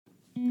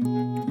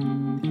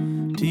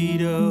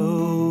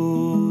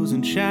Tito's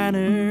and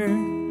Shiner,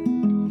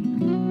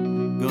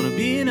 gonna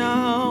be an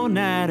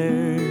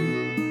all-nighter,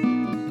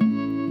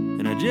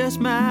 and I just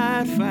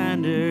might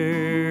find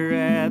her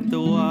at the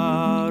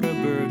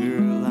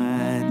Whataburger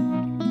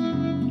line.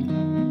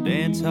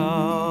 Dance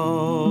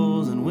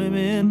halls and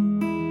women,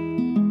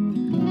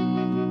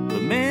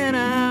 but man,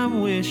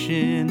 I'm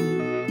wishing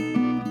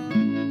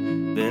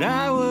that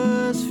I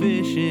was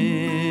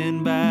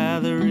fishing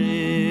by the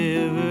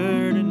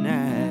river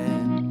tonight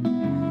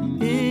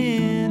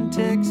in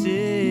Texas.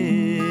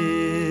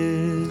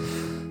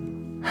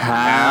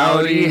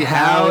 Howdy,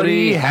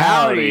 howdy,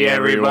 howdy,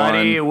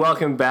 everybody.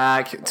 Welcome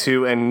back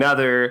to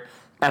another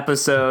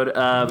episode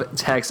of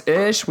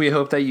Tex-ish. We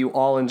hope that you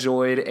all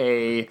enjoyed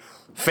a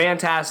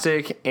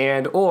fantastic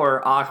and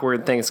or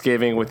awkward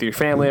Thanksgiving with your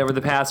family over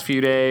the past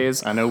few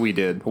days. I know we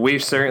did. We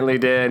certainly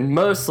did.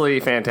 Mostly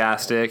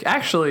fantastic.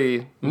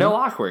 Actually, no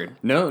awkward.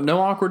 No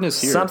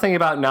awkwardness here. Something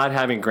about not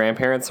having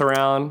grandparents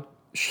around.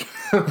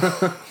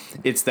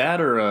 It's that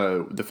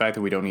or the fact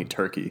that we don't eat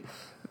turkey.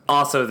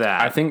 Also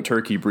that. I think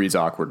turkey breeds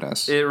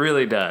awkwardness. It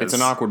really does. It's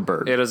an awkward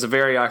bird. It is a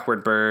very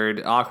awkward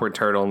bird. Awkward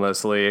turtle,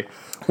 mostly.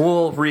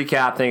 We'll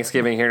recap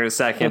Thanksgiving here in a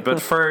second.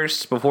 But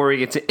first, before we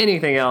get to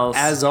anything else,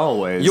 as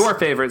always, your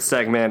favorite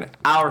segment,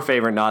 our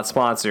favorite not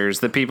sponsors,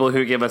 the people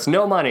who give us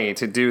no money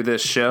to do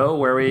this show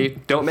where we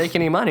don't make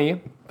any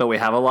money, but we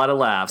have a lot of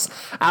laughs.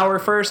 Our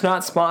first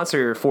not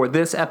sponsor for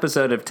this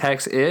episode of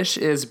Tex-ish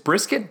is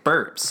Brisket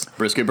Burps.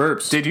 Brisket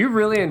Burps. Did you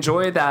really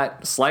enjoy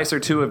that slice or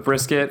two of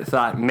brisket?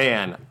 Thought,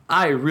 man,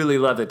 I really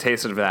love the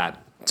taste of that.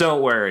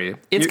 Don't worry.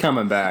 It's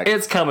coming back.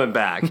 It's coming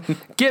back.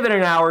 Give it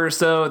an hour or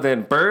so,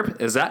 then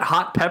burp. Is that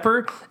hot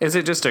pepper? Is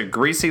it just a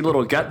greasy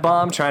little gut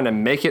bomb trying to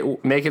make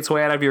its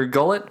way out of your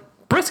gullet?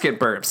 Brisket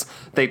burps.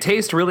 They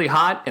taste really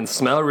hot and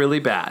smell really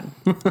bad.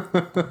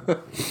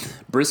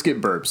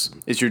 Brisket Burps.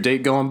 Is your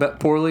date going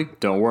poorly?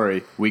 Don't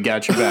worry. We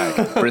got your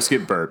back.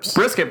 Brisket Burps.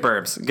 Brisket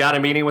burps. Got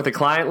a meeting with a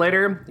client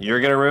later? You're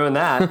going to ruin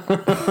that.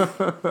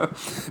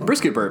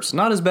 Brisket Burps.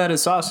 Not as bad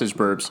as sausage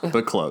burps,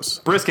 but close.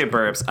 Brisket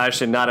burps. I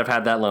should not have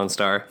had that Lone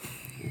Star.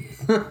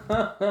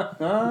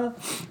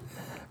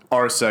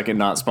 Our second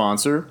not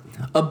sponsor,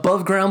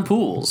 Above Ground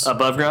Pools.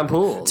 Above Ground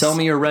Pools. Tell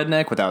me you're a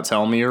redneck without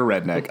telling me you're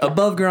a redneck.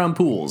 Above Ground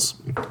Pools.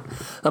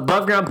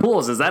 Above Ground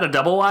Pools. Is that a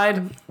double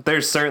wide?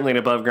 There's certainly an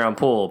above ground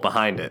pool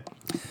behind it.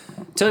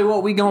 Tell you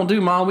what we gonna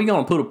do, Mom. We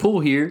gonna put a pool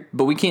here,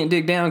 but we can't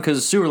dig down because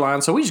of sewer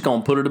line, so we just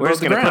gonna put it above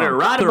the ground. Put it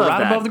right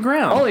above the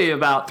ground. Only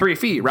about 3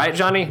 feet, right,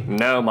 Johnny?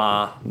 No,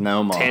 Ma.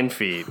 No, Ma. 10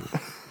 feet.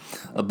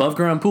 Above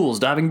ground pools.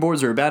 Diving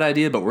boards are a bad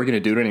idea, but we're gonna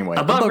do it anyway.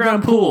 Above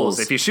ground pools.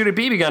 If you shoot a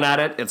BB gun at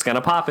it, it's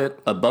gonna pop it.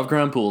 Above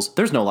ground pools.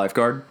 There's no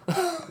lifeguard.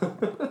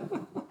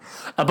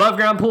 Above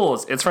ground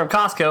pools. It's from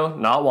Costco,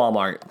 not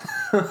Walmart.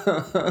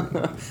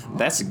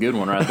 That's a good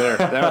one right there.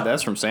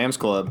 That's from Sam's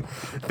Club.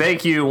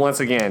 Thank you once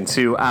again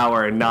to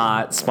our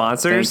not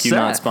sponsors. Thank you,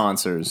 not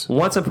sponsors.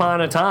 Once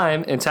upon a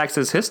time in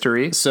Texas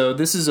history. So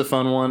this is a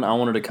fun one. I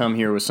wanted to come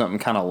here with something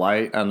kind of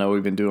light. I know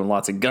we've been doing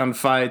lots of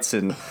gunfights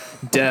and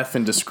death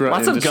and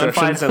destruction. Lots of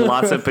gunfights and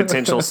lots of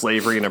potential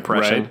slavery and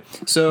oppression.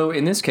 Right. So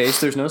in this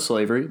case, there's no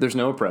slavery. There's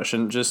no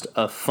oppression. Just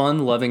a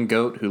fun-loving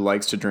goat who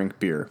likes to drink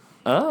beer.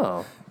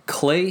 Oh.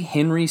 Clay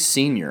Henry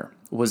Sr.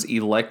 was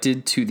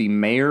elected to the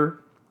mayor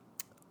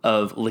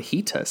of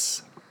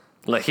Lajitas.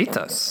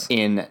 Lajitas.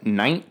 In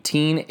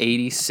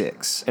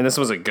 1986. And this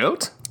was a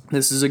goat?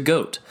 This is a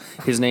goat.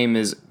 His name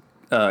is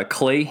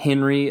Clay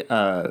Henry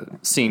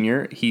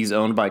Sr. He's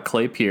owned by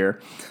Clay Pierre.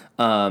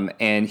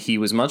 And he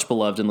was much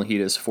beloved in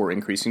Lajitas for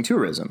increasing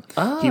tourism.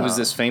 He was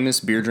this famous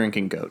beer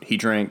drinking goat. He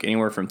drank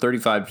anywhere from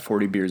 35 to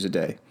 40 beers a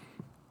day.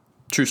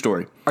 True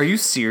story. Are you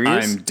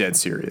serious? I'm dead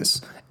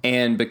serious.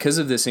 And because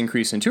of this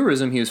increase in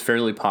tourism, he was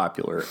fairly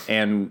popular.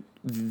 And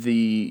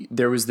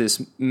there was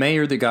this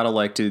mayor that got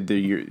elected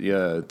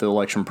the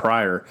election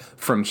prior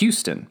from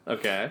Houston.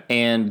 Okay.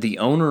 And the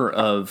owner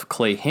of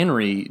Clay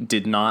Henry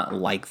did not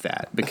like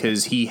that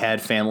because he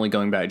had family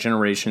going back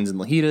generations in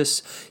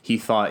Lajitas.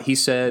 He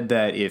said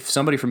that if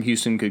somebody from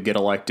Houston could get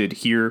elected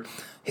here,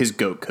 his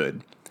goat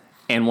could.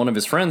 And one of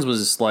his friends was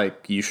just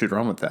like, you should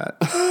run with that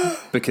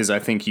because I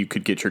think you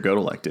could get your goat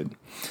elected.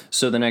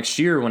 So the next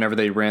year, whenever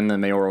they ran the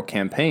mayoral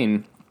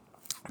campaign,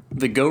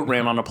 the goat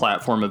ran on a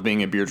platform of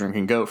being a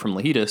beer-drinking goat from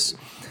Lajitas,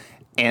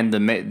 and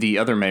the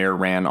other mayor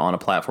ran on a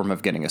platform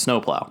of getting a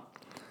snowplow.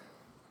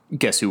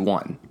 Guess who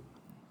won?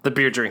 The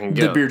beer-drinking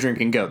goat. The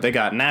beer-drinking goat. They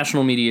got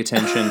national media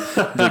attention.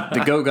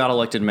 The goat got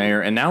elected mayor,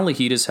 and now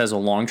Lajitas has a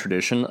long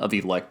tradition of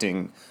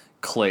electing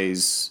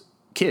Clay's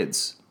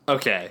kids.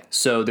 Okay.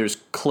 So there's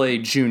Clay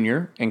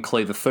Jr. and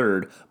Clay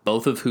III,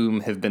 both of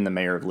whom have been the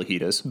mayor of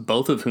Lajitas,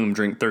 both of whom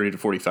drink 30 to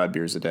 45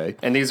 beers a day.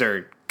 And these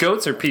are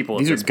goats or people?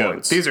 These at are this point?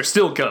 goats. These are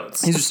still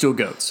goats. These are still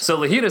goats. So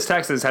Lajitas,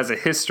 Texas has a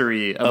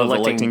history of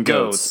electing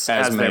goats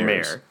as their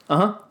mayor.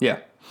 Uh-huh. Yeah.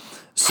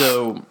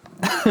 So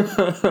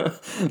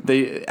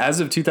as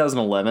of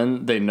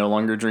 2011, they no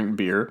longer drink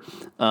beer,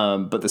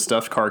 but the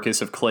stuffed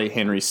carcass of Clay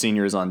Henry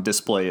Sr. is on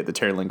display at the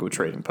Terlingua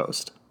Trading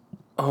Post.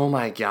 Oh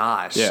my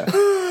gosh. Yeah.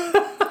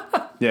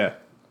 Yeah.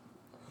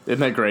 Isn't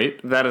that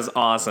great? That is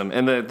awesome.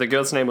 And the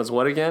goat's name was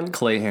what again?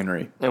 Clay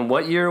Henry, And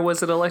what year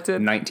was it elected?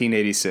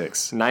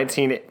 1986.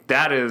 19.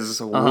 That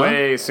is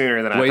way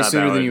sooner than I Way thought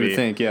sooner that than would you be. would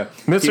think. Yeah,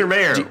 Mr.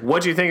 Mayor,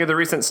 what'd you think of the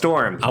recent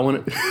storm? I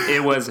want to.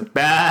 It was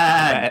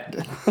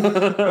bad.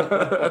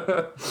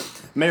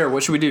 Mayor,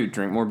 what should we do?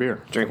 Drink more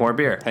beer. Drink more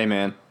beer. Hey,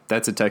 man,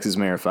 that's a Texas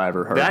mayor if I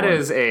ever heard That one.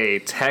 is a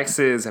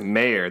Texas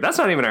mayor. That's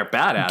not even our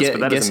badass, but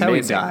that guess is how he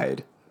amazing.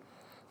 died.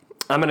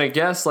 I'm gonna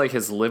guess like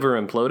his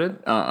liver imploded.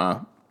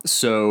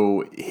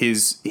 So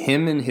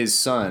him and his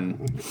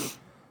son,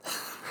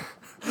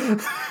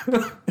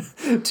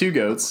 two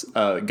goats,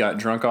 got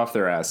drunk off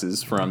their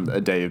asses from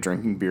a day of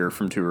drinking beer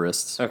from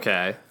tourists.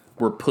 Okay.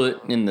 Were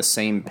put in the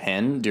same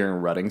pen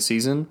during rutting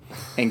season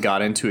and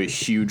got into a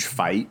huge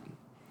fight.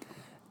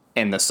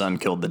 And the son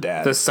killed the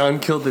dad. The son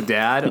killed the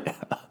dad.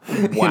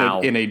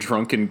 Wow. In a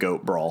drunken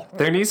goat brawl.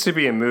 There needs to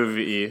be a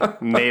movie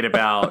made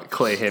about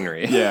Clay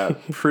Henry. Yeah,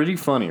 pretty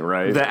funny,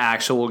 right? The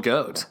actual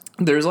goat.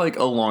 There's like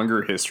a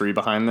longer history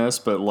behind this,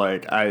 but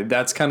like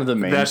that's kind of the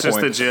main That's point.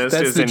 just the gist,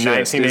 That's is the in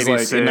gist, is,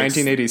 like, in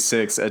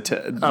 1986,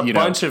 1986, A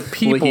bunch of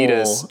people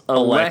Lajitas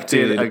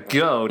elected a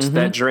goat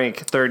that drank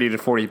 30 to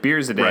 40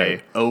 beers a day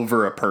right,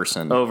 over a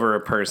person over a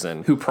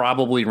person. who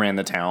probably ran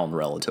the town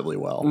relatively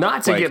well.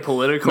 Not to get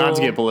political. Not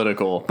to get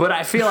political. But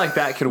I feel like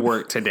that could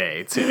work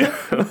today, too.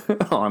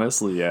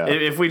 Honestly, yeah.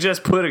 If we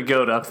just put a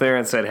goat up there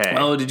and said, hey.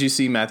 Oh, did you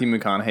see Matthew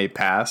McConaughey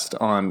passed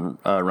on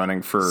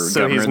running for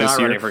So governor he's not this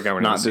year? running for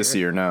governor Not this this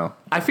year, no.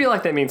 I feel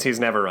like that means he's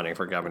never running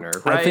for governor,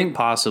 right? I think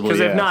possibly,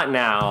 Because yeah. if not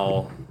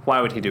now,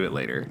 why would he do it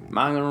later? Am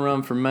I going to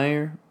run for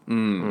mayor?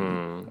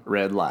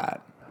 Red light.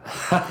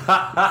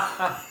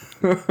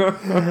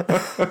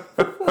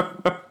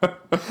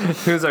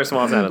 Who's our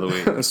small town of the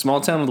week? The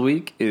small town of the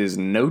week is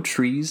No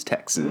Trees,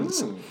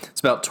 Texas. It's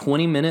about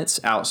 20 minutes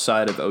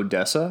outside of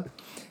Odessa,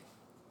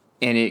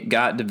 and it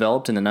got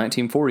developed in the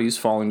 1940s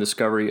following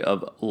discovery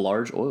of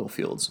large oil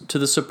fields, to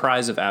the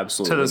surprise of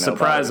absolutely To the nobody.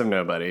 surprise of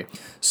nobody.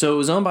 So it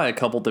was owned by a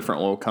couple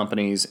different oil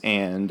companies,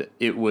 and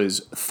it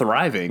was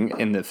thriving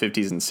in the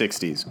 50s and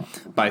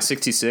 60s. By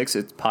 66,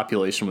 its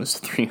population was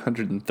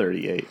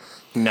 338.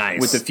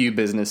 Nice. With a few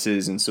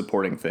businesses and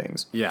supporting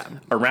things. Yeah.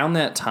 Around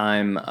that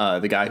time,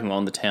 the guy who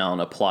owned the town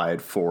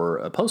applied for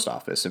a post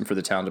office and for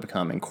the town to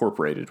become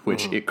incorporated,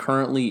 which it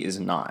currently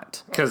is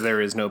not. Because there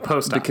is no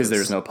post office. Because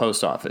there's no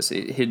post office.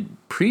 It had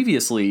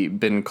previously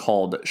been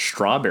called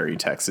Strawberry,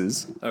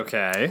 Texas,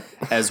 Okay.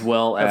 as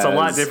well as... It's a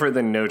lot different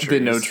than No Trees.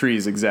 than No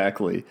Trees,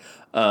 exactly.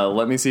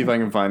 Let me see if I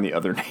can find the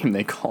other name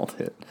they called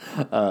it.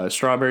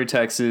 Strawberry,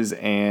 Texas,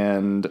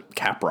 and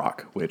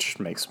Caprock, which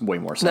makes way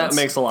more sense.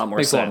 That makes a lot more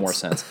Makes a lot sense. more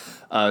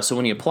sense. So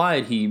when he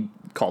applied, he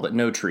called it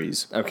No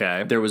Trees.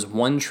 Okay. There was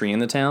one tree in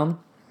the town,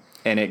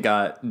 and it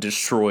got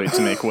destroyed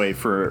to make way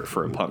for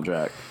a pump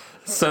jack.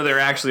 So there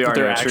actually are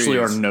There no actually trees.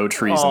 are no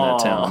trees in that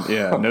town.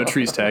 Yeah, No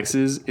Trees,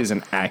 Texas is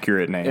an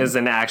accurate name. Is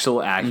an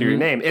actual accurate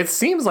name. It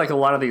seems like a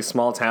lot of these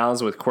small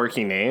towns with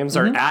quirky names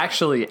are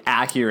actually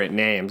accurate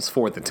names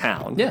for the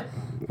town. Yeah.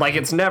 Like,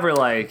 it's never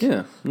like,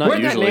 Yeah, not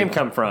where'd usually. that name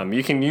come from?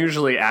 You can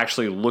usually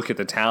actually look at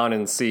the town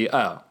and see,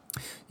 oh,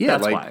 Yeah,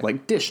 that's why.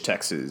 like Dish,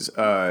 Texas,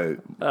 Cut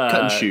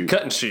and Shoot.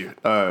 Cut and shoot.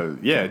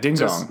 Yeah, Ding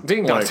Dong.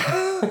 Ding dong.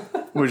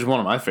 Which is one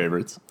of my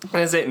favorites.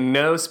 Is it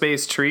no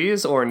space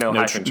trees or no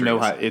hyphen trees?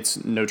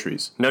 It's No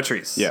Trees. No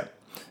trees. Yeah.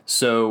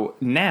 So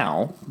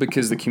now,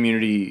 because the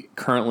community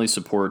currently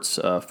supports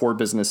 4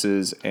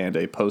 businesses and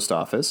a post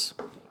office,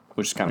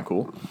 which is kind of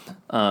cool.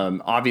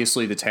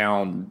 Obviously, the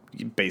town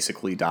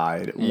basically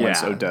died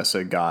once Yeah.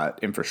 Odessa got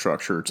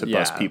infrastructure to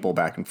bus Yeah. people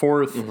back and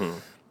forth.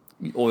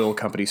 Oil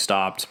companies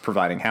stopped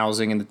providing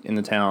housing in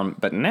the town,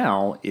 but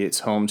now it's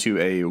home to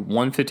a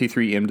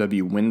 153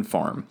 MW wind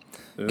farm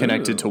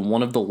connected to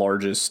one of the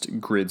largest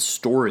grid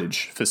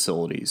storage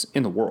facilities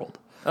in the world.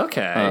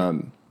 Okay.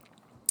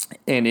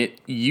 And it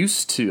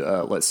used to,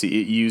 it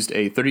used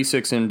a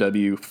 36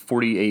 MW,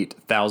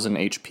 48,000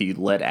 HP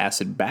lead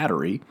acid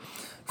battery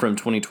from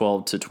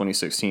 2012 to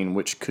 2016,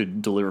 which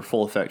could deliver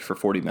full effect for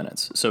 40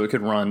 minutes. So it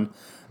could run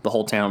the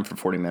whole town for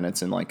 40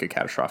 minutes in like a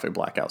catastrophic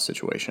blackout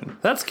situation.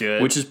 That's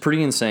good. Which is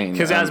pretty insane.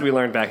 Because as we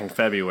learned back in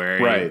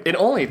February, Right. it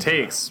only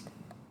takes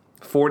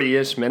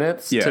 40-ish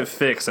minutes Yeah. to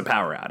fix a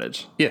power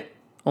outage. Yeah,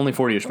 only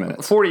 40-ish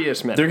minutes.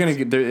 40-ish minutes. They're going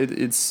to get,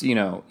 it's,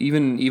 even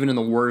in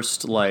the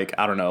worst, like,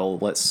 I don't know,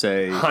 let's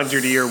say...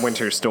 100-year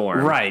winter storm.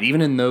 Right,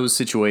 even in those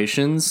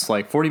situations,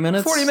 like 40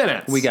 minutes? 40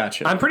 minutes. We got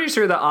you. I'm pretty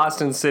sure the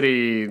Austin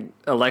City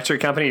Electric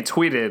Company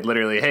tweeted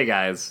literally, hey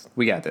guys,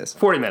 We got this.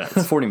 40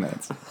 minutes. 40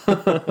 minutes.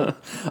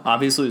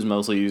 Obviously, it was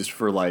mostly used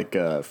for like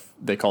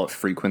they call it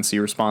frequency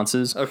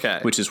responses. Okay.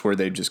 Which is where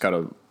they've just got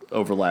a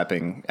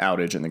overlapping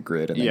outage in the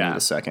grid and they Yeah. need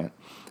a second.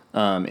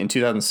 In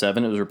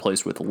 2007, it was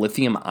replaced with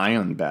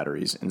lithium-ion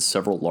batteries, and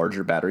several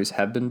larger batteries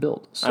have been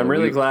built. So I'm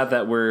really glad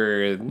that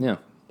we're Yeah.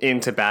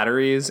 into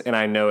batteries, and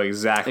I know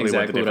exactly what the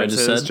Exactly what I difference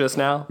just is said. just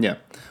now. Yeah.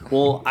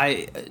 Well,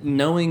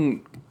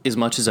 knowing as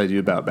much as I do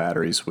about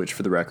batteries, which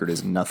for the record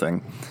is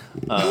nothing,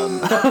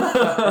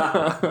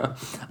 I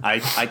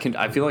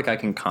feel like I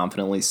can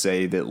confidently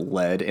say that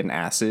lead and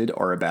acid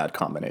are a bad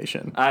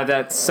combination.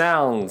 That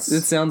sounds...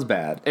 It sounds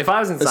bad. If I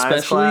was in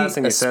science class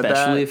and you said that...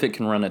 Especially if it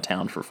can run a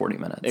town for 40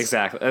 minutes.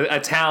 Exactly.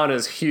 A town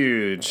as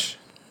huge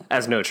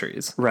as no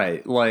trees.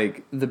 Right.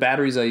 Like, the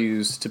batteries I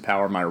use to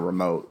power my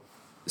remote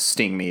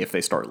sting me if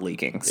they start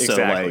leaking. Exactly.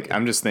 So, like,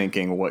 I'm just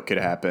thinking what could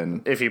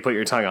happen if you put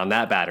your tongue on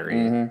that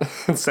battery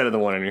instead of the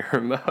one in your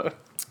remote.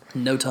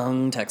 No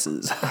tongue,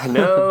 Texas.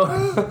 No.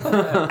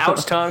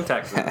 Ouch tongue,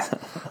 Texas.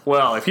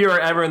 Well, if you are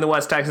ever in the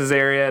West Texas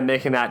area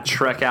making that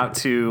trek out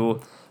to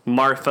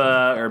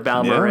Marfa or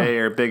Balmorhea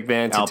or Big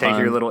Bend to take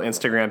your little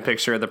Instagram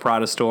picture at the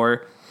Prada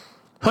store,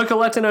 hook a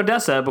left in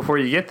Odessa before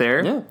you get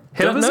there. Yeah.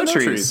 Hit up No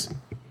Trees.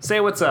 Say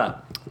what's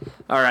up.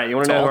 All right, you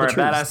want to know who our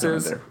badass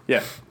is?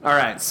 Yeah. All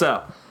right,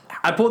 so...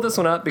 I pulled this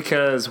one up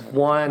because,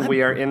 one,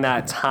 we are in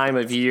that time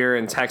of year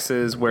in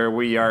Texas where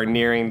we are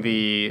nearing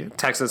the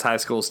Texas High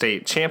School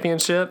State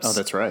Championships. Oh,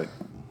 that's right.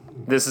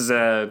 This is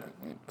a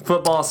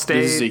football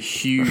state. This is a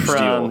huge deal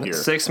from here.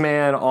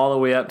 6-man all the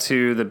way up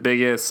to the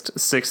biggest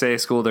 6A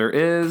school there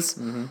is.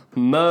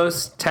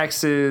 Most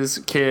Texas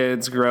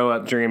kids grow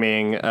up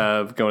dreaming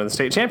of going to the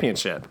state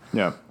championship.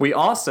 Yeah. We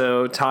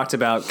also talked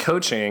about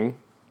coaching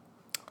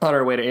on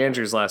our way to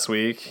Andrews last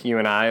week, you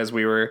and I, as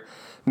we were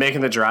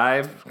making the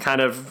drive, kind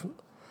of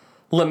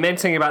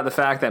lamenting about the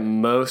fact that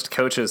most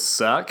coaches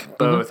suck,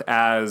 both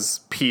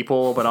as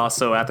people but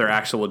also at their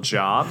actual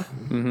job.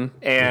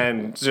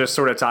 And just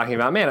sort of talking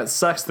about, man, it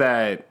sucks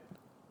that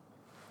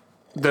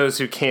those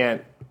who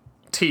can't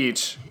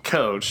teach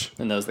coach.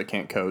 And those that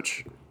can't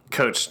coach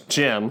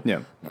gym. Yeah.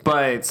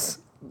 But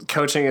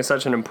coaching is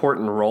such an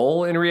important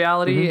role in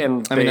reality.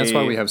 And I mean, that's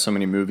why we have so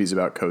many movies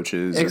about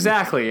coaches.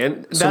 Exactly.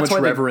 And so that's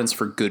much why reverence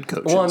for good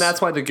coaches. Well, and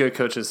that's why the good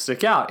coaches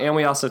stick out. And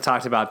we also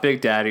talked about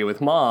Big Daddy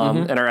with Mom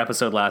in our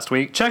episode last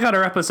week. Check out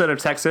our episode of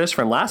Texas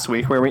from last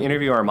week where we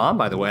interview our mom,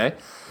 by the way.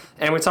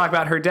 And we talk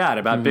about her dad,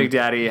 about Big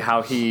Daddy,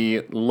 how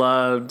he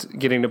loved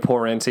getting to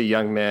pour into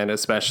young men,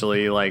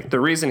 especially. Like, the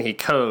reason he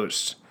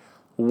coached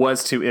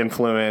was to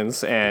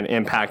influence and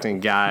impact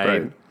and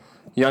guide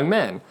young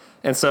men.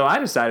 And so I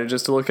decided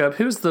just to look up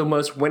who's the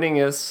most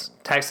winningest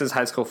Texas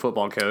high school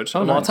football coach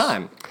of all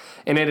time.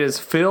 And it is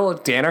Phil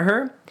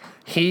Danaher.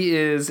 He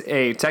is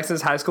a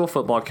Texas high school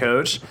football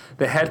coach,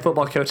 the head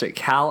football coach at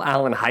Cal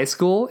Allen High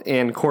School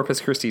in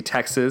Corpus Christi,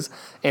 Texas,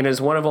 and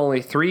is one of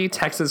only 3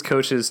 Texas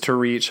coaches to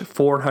reach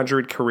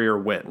 400 career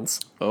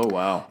wins. Oh,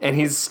 wow. And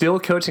he's still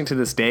coaching to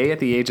this day at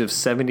the age of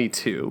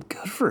 72.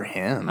 Good for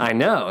him. I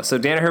know. So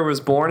Danaher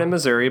was born in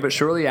Missouri, but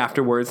shortly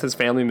afterwards, his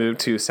family moved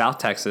to South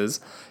Texas.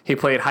 He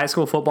played high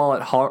school football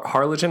at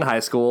Harlingen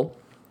High School.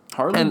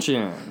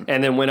 Harlingen.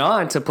 And then went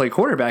on to play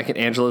quarterback at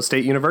Angelo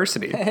State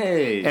University.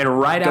 Hey. And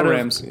right out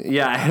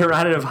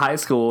of high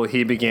school,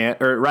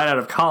 right out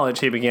of college,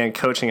 he began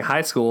coaching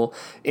high school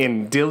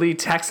in Dilley,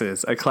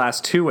 Texas, a Class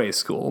 2A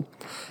school.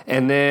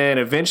 And then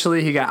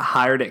eventually he got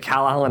hired at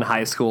Cal Allen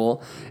High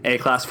School, a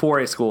Class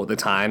 4A school at the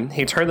time.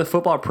 He turned the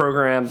football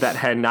program that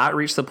had not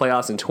reached the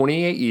playoffs in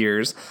 28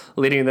 years,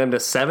 leading them to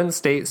 7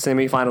 state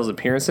semifinals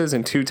appearances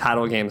and 2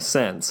 title games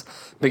since.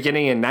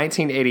 Beginning in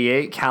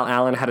 1988, Cal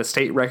Allen had a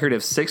state record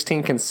of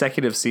 16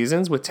 consecutive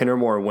seasons with 10 or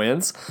more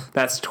wins.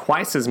 That's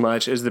twice as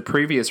much as the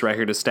previous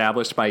record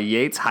established by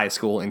Yates High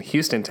School in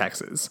Houston,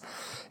 Texas.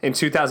 In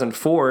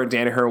 2004,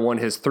 Danaher won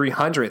his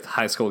 300th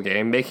high school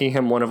game, making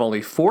him one of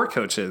only 4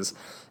 coaches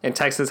in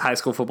Texas high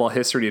school football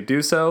history to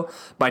do so.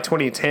 By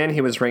 2010,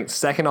 he was ranked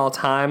second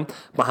all-time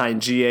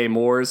behind G.A.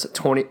 Moore's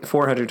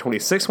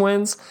 426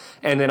 wins.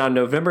 And then on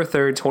November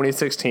 3rd,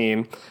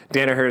 2016,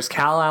 Danaher's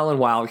Cal Allen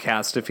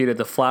Wildcats defeated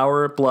the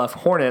Flower Bluff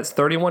Hornets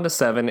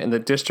 31-7 in the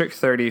District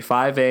 30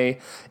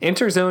 5A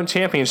Interzone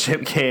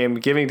Championship game,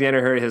 giving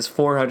Danaher his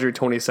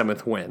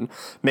 427th win,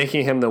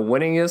 making him the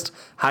winningest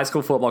high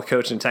school football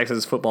coach in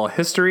Texas football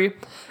history.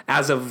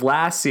 As of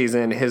last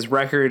season, his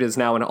record is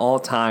now an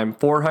all-time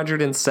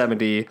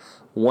 470,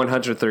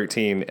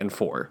 113, and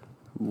 4.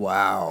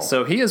 Wow.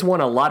 So he has won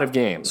a lot of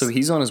games. So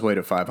he's on his way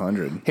to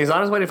 500. He's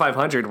on his way to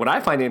 500. What I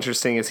find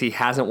interesting is he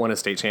hasn't won a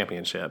state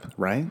championship.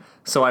 Right?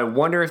 So I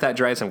wonder if that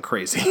drives him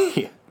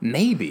crazy.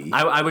 Maybe.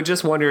 I would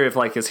just wonder if,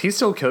 like, is he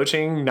still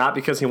coaching, not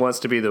because he wants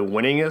to be the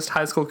winningest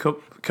high school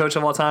coach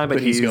of all time,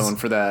 but he's going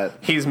for that.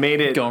 He's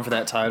made it going for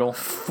that title.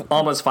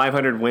 Almost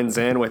 500 wins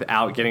in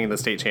without getting the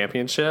state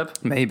championship.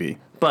 Maybe.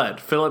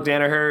 But Philip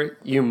Danaher,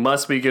 you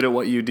must be good at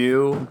what you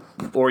do,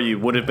 or you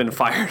would have been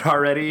fired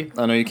already.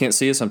 I know you can't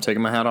see us. I'm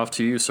taking my hat off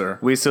to you, sir.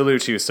 We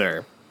salute you,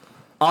 sir.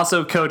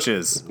 Also,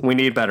 coaches, we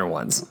need better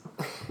ones.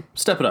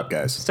 Step it up,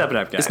 guys. Step it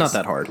up, guys. It's not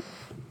that hard.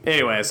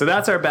 Anyway, so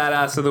that's our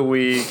badass of the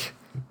week.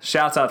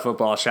 Shouts out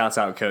football, shouts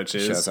out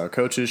coaches. Shouts out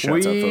coaches,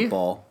 shouts out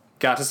football.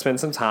 Got to spend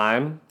some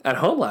time at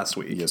home last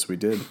week. Yes, we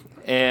did.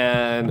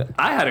 And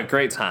I had a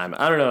great time.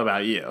 I don't know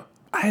about you.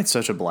 I had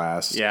such a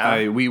blast.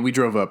 Yeah. We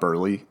drove up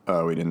early.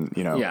 We didn't,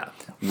 Yeah.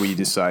 We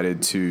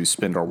decided to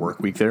spend our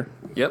work week there.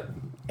 Yep.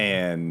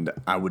 And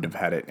I wouldn't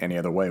have had it any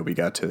other way. We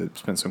got to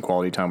spend some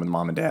quality time with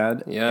mom and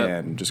dad. Yep.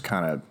 And just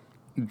kind of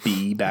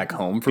be back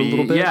home for a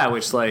little bit. Yeah,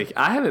 which like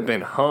I haven't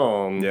been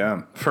home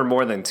Yeah. for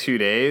more than 2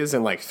 days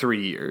in like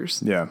 3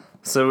 years. Yeah.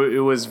 So it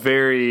was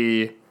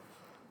very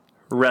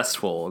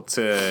restful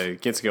to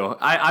get to go.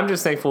 I'm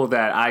just thankful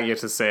that I get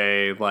to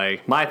say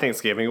like my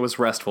Thanksgiving was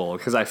restful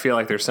because I feel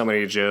like there's so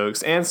many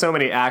jokes and so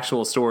many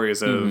actual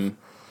stories of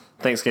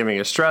Thanksgiving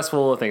is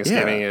stressful.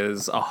 Thanksgiving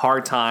is a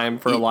hard time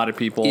for a lot of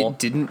people. It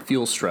didn't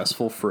feel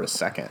stressful for a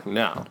second.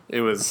 No,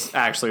 it was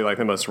actually like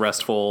the most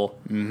restful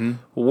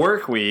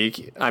work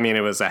week. I mean,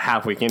 it was a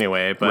half week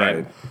anyway, but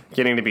Right.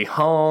 getting to be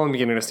home,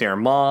 getting to see our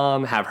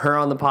mom, have her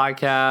on the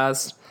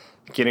podcast,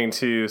 getting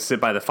to sit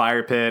by the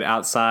fire pit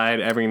outside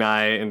every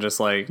night and just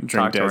like Drink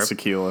talk to Dad's her.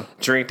 tequila.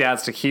 Drink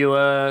Dad's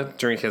tequila,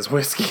 drink his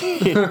whiskey.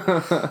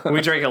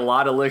 We drank a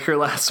lot of liquor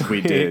last We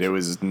week. did. It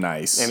was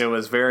nice. And it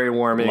was very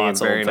warming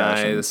Lots and of very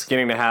old-fashions. nice.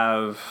 Getting to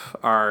have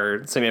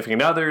our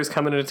significant others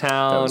come into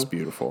town. That was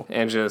beautiful.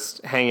 And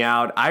just hang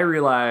out. I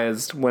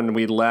realized when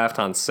we left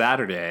on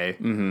Saturday,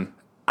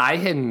 I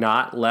had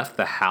not left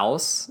the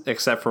house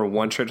except for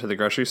one trip to the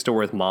grocery store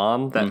with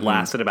Mom that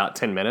lasted about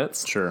 10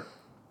 minutes Sure.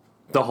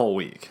 the whole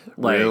week.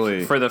 Like,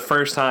 Really? for the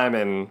first time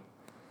in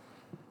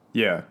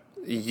Yeah.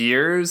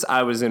 years,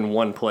 I was in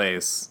one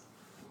place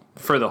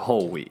for the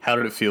whole week. How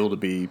did it feel to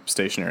be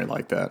stationary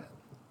like that?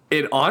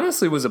 It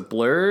honestly was a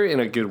blur in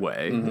a good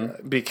way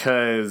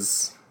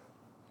because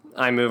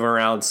I move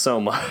around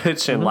so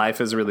much and life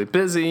is really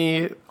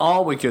busy,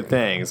 all with good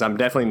things. I'm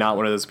definitely not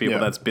one of those people Yeah.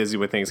 that's busy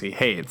with things he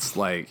hates.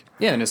 Like,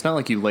 Yeah, and it's not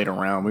like you laid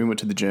around. We went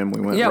to the gym.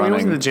 We went yeah, running. we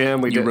went to the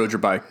gym. You rode your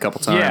bike a couple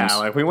times. Yeah,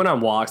 like we went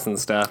on walks and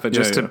stuff, but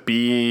just yeah. to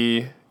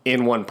be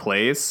in one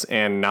place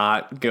and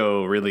not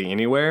go really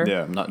anywhere,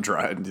 Yeah, not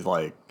dry.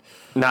 Like,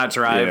 not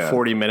drive Yeah.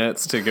 40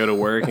 minutes to go to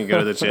work and go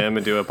to the gym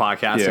and do a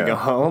podcast Yeah. and go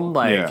home.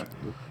 Like, Yeah.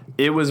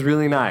 it was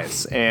really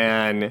nice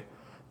and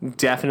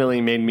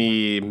definitely made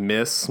me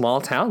miss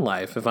small town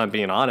life, if I'm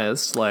being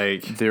honest.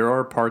 Like, there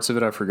are parts of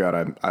it I forgot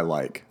I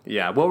like.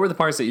 yeah, what were the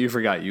parts that you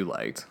forgot you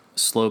liked?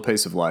 Slow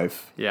pace of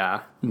life.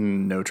 Yeah.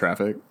 No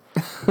traffic.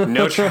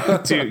 No,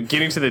 dude,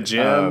 getting to the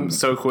gym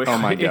so quick. Oh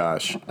my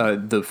gosh.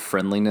 The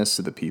friendliness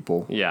of the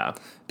people. Yeah.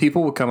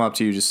 People will come up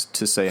to you just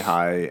to say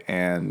hi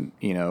and,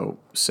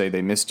 say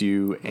they missed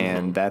you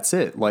and that's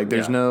it. Like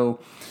there's Yeah. no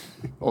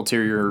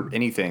ulterior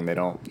anything. They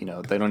don't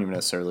even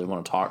necessarily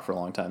want to talk for a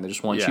long time. They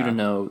just want you Yeah. to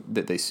know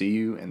that they see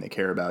you and they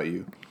care about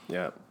you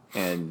Yeah.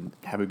 and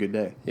have a good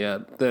day. Yeah,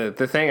 the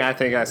thing I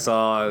think I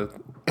saw,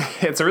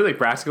 it's a really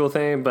practical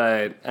thing,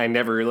 but I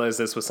never realized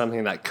this was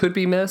something that could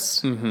be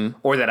missed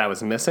or that I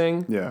was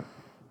missing. Yeah.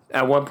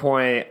 At one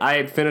point, I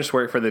had finished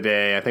work for the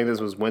day. I think this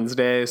was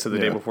Wednesday, so the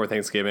day Yeah. before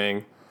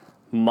Thanksgiving.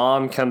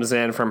 Mom comes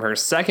in from her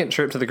second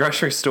trip to the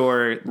grocery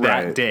store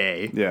that Right.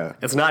 day. Yeah.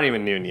 It's not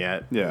even noon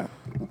yet. Yeah.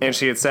 And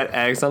she had set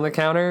eggs on the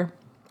counter,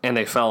 and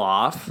they fell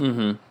off.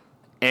 Mm-hmm.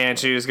 And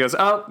she just goes,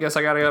 oh, guess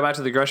I got to go back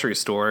to the grocery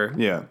store.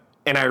 Yeah.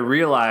 And I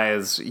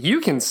realized you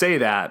can say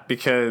that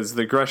because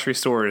the grocery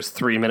store is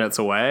 3 minutes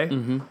away.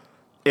 Mm-hmm.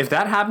 If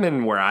that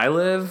happened where I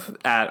live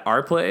at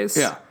our place,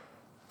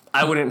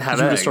 I wouldn't have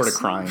You would've eggs started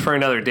crying. for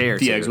another day or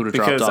two. The eggs would've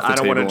dropped because off the I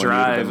don't want to table and you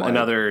would've drive been like-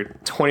 another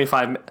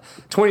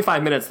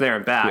 25 minutes there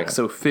and back, Yeah.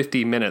 so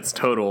 50 minutes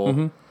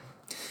total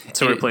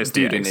to replace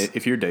the Dude, and eggs.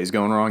 if your day's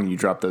going wrong and you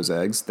drop those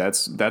eggs,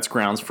 that's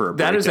grounds for a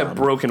That is a breakdown.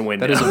 broken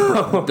window.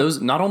 That is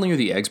those. Not only are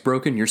the eggs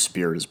broken, your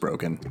spirit is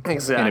broken.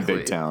 Exactly. In a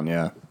big town,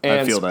 yeah, And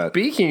I feel that.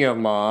 Speaking of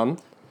Mom,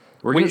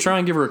 We're gonna try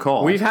and give her a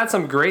call. we've had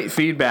some great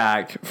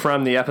feedback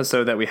from the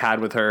episode that we had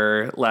with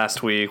her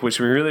last week, which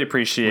we really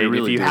appreciate. We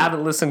really if you do.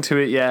 haven't listened to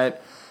it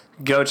yet,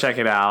 go check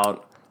it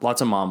out.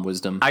 Lots of mom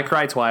wisdom. I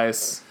cried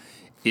twice.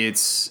 I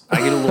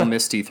get a little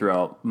misty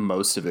throughout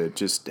most of it.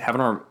 Just having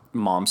our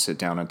mom sit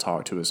down and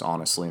talk to us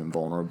honestly and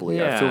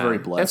vulnerably. I feel very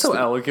blessed. And so that-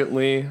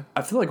 elegantly.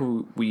 I feel like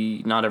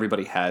we not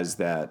everybody has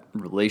that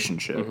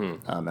relationship,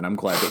 Mm-hmm. and I'm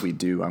glad that we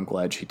do. I'm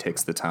glad she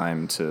takes the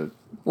time to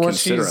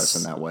consider she's- us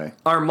in that way.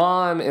 Our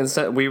mom,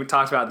 instead, we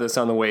talked about this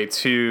on the way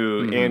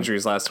to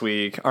Andrews last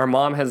week. Our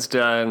mom has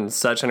done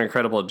such an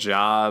incredible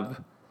job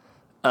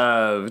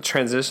of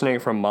transitioning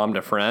from mom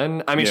to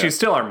friend. I mean, Yeah. she's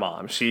still our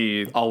mom.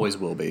 She Always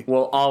will be.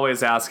 will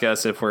always ask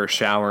us if we're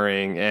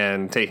showering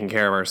and taking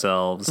care of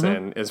ourselves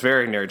and is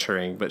very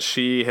nurturing, but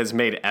she has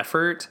made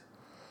effort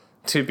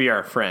to be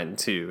our friend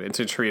too and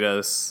to treat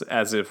us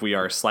as if we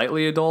are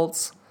slightly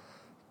adults.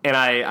 And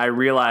I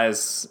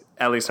realize,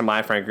 at least in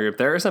my friend group,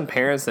 there are some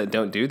parents that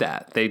don't do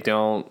that. They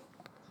don't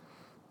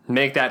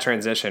make that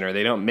transition or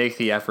they don't make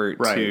the effort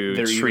to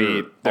They're treat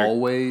either their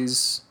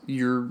always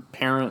your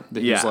parent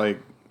that Yeah. is like,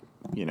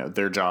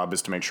 their job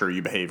is to make sure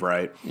you behave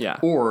right. Yeah.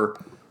 Or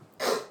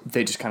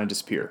they just kind of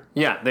disappear.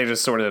 Yeah, they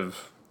just sort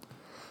of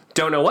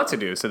don't know what to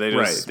do, so they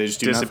just, They just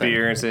do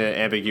disappear into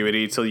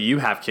ambiguity till you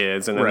have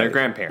kids and then they're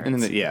grandparents.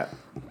 And then, yeah.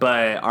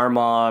 But our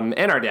mom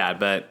and our dad,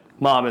 but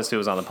mom is who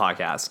was on the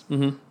podcast,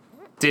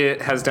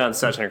 has done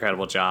such an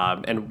incredible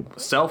job and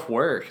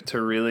self-work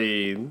to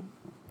really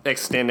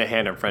extend a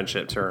hand of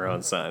friendship to her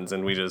own sons,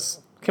 and we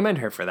just commend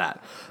her for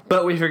that.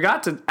 But we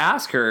forgot to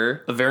ask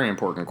her, A very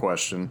important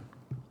question.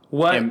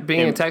 what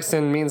being a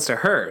Texan means to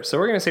her. So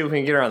we're going to see if we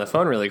can get her on the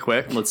phone really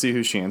quick. Let's see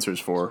who she answers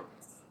for.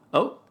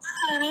 Oh.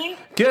 Honey.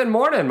 Good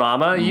morning,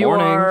 Mama. You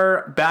Morning.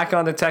 are back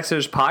on the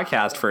Texas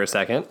podcast for a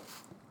second.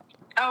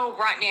 Oh,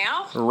 right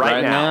now?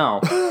 Right now.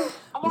 Oh,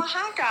 well,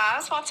 hi,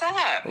 guys. What's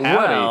up?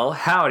 Well,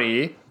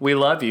 howdy. We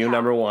love you,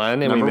 number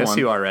one, and Number we miss one.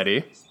 you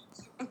already.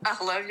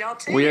 I love y'all,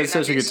 too. We had and I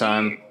such a good miss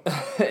time.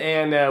 you.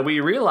 And we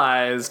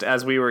realized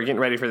as we were getting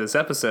ready for this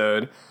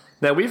episode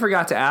that we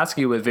forgot to ask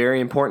you a very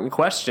important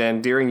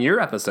question during your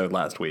episode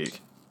last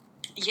week.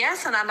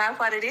 Yes, and I know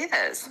what it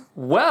is.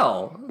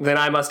 Well, then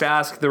I must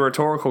ask the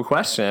rhetorical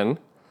question,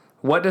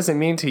 what does it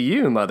mean to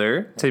you,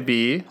 Mother, to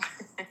be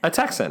a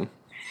Texan?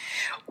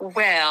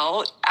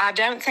 Well, I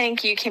don't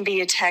think you can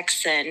be a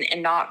Texan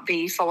and not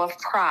be full of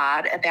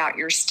pride about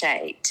your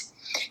state.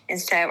 And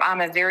so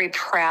I'm a very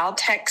proud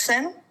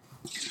Texan.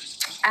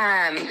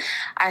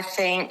 I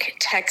think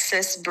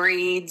Texas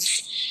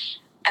breeds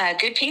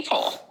good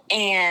people,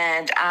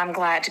 and I'm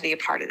glad to be a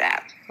part of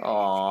that.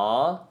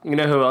 Aw. You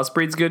know who else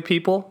breeds good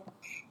people?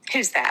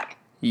 Who's that?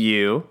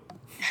 You.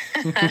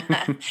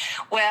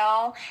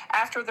 Well,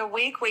 after the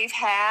week we've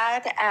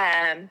had,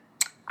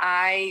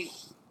 I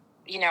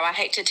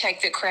hate to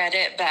take the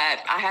credit, but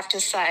I have to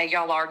say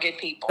y'all are good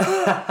people.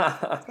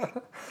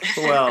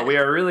 Well, we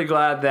are really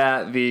glad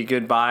that the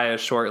goodbye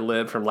is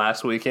short-lived from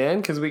last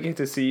weekend because we get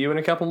to see you in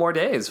a couple more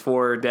days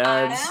for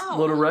Dad's I know.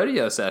 little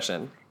rodeo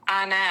session.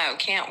 I know.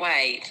 Can't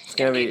wait. It's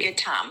going to be a good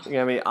time. It's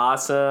going to be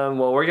awesome.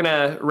 Well, we're going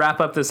to wrap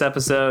up this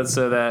episode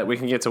so that we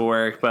can get to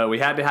work, but we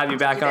had to have you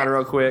back on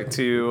real quick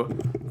to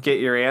get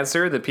your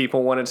answer that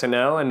people wanted to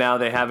know, and now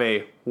they have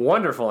a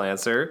wonderful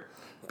answer.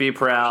 Be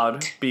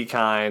proud, be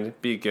kind,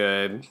 be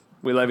good.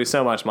 We love you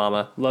so much,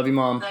 Mama. Love you,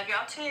 Mom. Love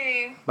y'all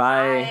too.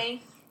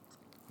 Bye.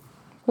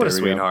 What There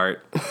a we go.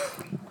 sweetheart.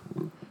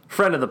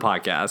 Friend of the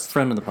podcast.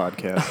 Friend of the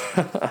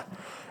podcast.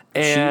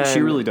 And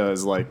she really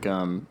does,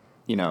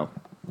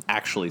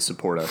 actually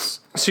support us.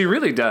 She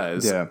really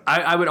does. Yeah.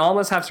 I would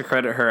almost have to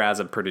credit her as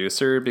a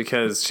producer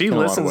because she In a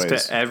lot of listens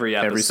ways. to every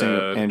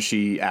episode. And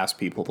she asks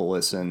people to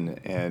listen,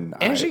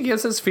 and she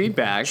gives us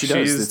feedback. She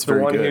does. She's It's the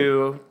very one good.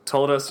 who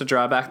told us to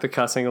draw back the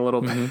cussing a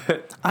little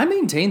bit. I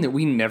maintain that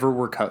we never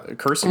were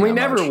cursing. We that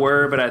never much.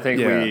 were, but I think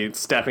Yeah. we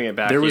stepping it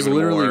back. There was even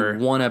literally more.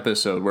 one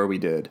episode where we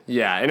did.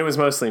 Yeah, and it was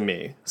mostly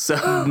me. So,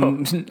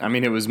 I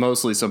mean, it was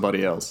mostly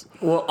somebody else.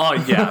 well, oh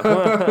yeah,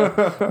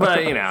 but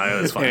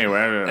it was fun.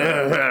 Anyway,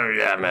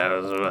 Yeah, man.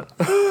 It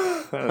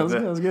was-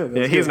 that was good.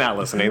 Yeah, he's not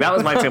listening. That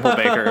was my Temple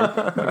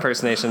Baker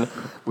impersonation.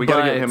 We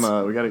gotta get But him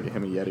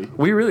a Yeti.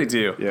 We really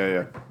do.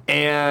 Yeah.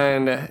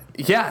 And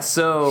yeah,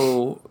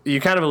 so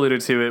you kind of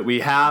alluded to it. We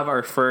have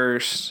our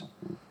first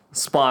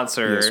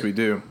sponsor Yes, we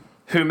do.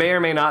 who may or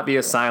may not be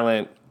a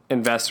silent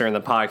investor in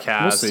the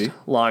podcast We'll see.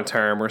 long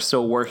term. We're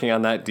still working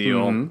on that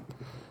deal.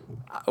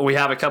 We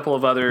have a couple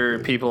of other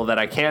people that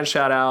I can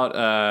shout out.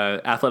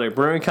 Athletic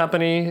Brewing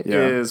Company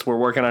we're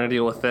working on a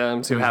deal with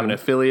them to have an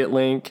affiliate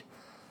link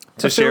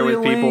to share with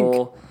Affiliate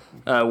people.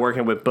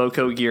 Working with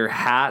Boco Gear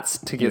hats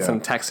to get Yeah. some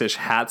Texas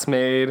hats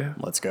made.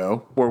 Let's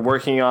go. We're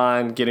working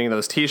on getting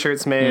those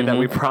T-shirts made that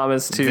we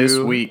promised to This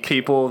week.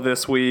 people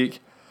this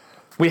week.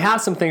 We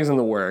have some things in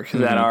the work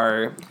that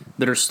are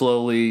That are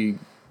slowly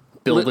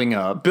building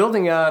up.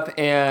 building up,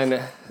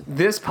 and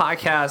this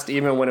podcast,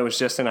 even when it was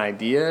just an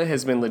idea,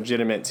 has been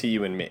legitimate to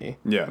you and me.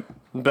 Yeah.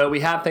 But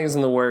we have things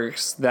in the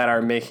works that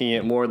are making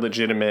it more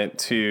legitimate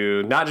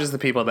to not just the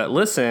people that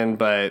listen,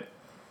 but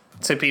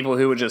to people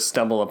who would just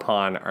stumble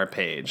upon our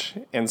page.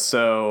 And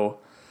so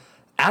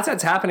as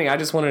that's happening, I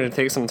just wanted to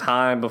take some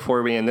time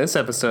before we end this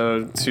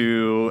episode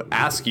to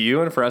ask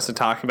you and for us to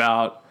talk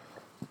about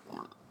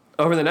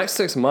over the next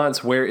 6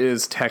 months, where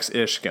is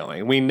Tex-ish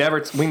going? We never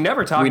talk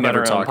about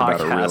our own talk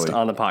about it, podcast really.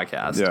 on the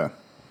podcast. Yeah.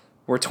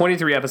 We're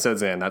 23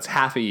 episodes in. That's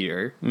half a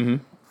year. Mm-hmm.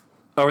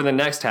 Over the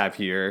next half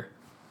year,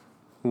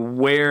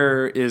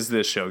 where is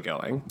this show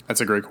going?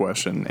 That's a great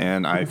question,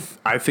 and I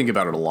think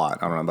about it a lot.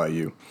 I don't know about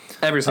you.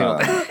 Every single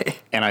day.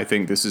 And I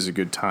think this is a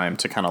good time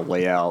to kind of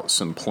lay out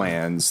some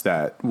plans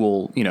that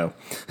will,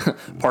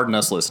 pardon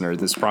us, listener,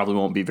 this probably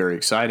won't be very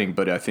exciting,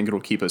 but I think it'll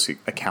keep us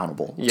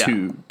accountable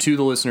to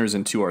the listeners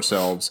and to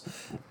ourselves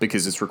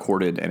because it's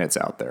recorded and it's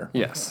out there.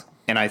 Yes.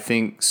 And I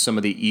think some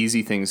of the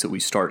easy things that we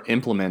start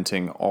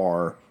implementing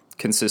are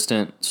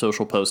consistent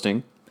social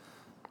posting.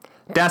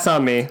 That's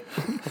on me.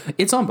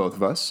 It's on both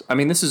of us. I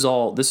mean, this is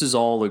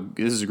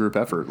a group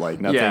effort. Like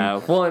nothing.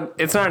 Yeah. Well, and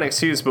it's not an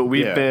excuse, but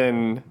we've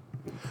been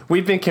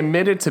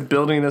committed to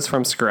building this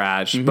from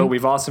scratch, but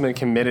we've also been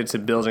committed to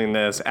building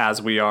this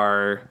as we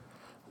are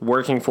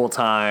working full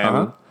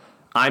time.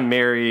 I'm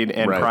married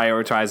and Right.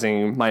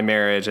 prioritizing my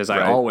marriage as I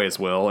Right. always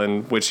will,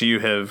 and which you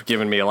have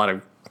given me a lot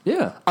of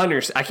Yeah. I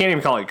can't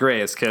even call it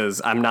grace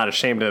because I'm not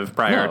ashamed of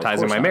prioritizing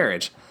course my not.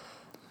 marriage.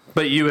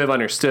 But you have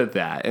understood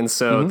that. And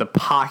so the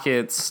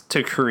pockets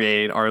to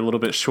create are a little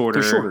bit shorter,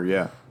 They're shorter,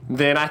 yeah.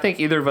 than I think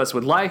either of us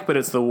would like, but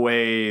it's the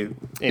way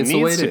It's the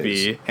way needs it to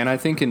is. be. And I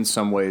think in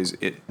some ways,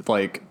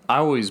 I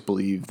always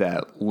believe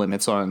that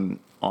limits on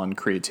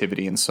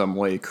creativity in some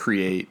way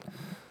create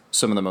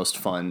some of the most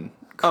fun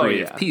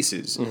creative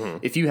pieces.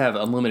 If you have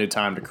unlimited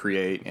time to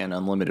create and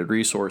unlimited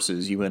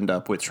resources, you end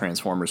up with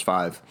Transformers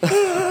 5.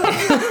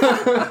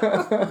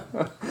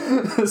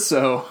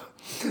 So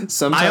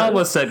sometimes I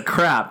almost said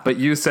crap, but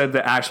you said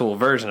the actual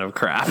version of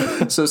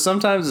crap. So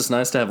sometimes it's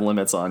nice to have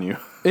limits on you.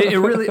 It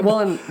really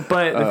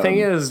but the thing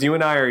is, you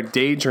and I are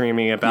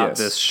daydreaming about Yes.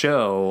 this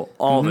show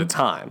all the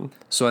time.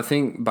 So I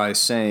think by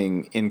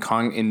saying in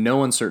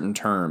no uncertain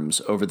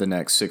terms, over the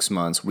next 6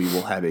 months, we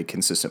will have a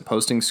consistent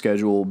posting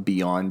schedule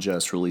beyond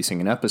just releasing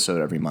an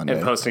episode every Monday.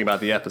 And posting about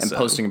the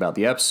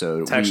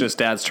episode. Texas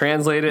Dads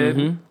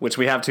Translated, which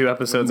we have 2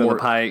 episodes on the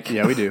pike.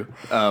 Yeah, we do.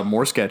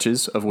 More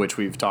sketches, of which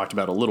we've talked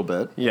about a little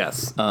bit.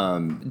 Yes.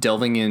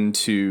 Delving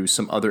into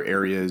some other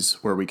areas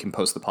where we can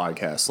post the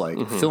podcast,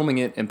 like filming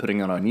it and putting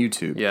it on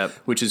YouTube. Yep.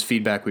 Which is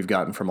feedback we've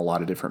gotten from a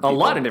lot of different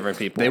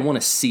people. They want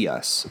to see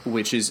us,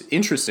 which is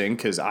interesting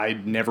because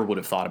I never would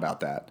have thought about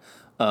that.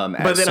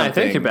 But then I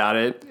think about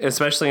it,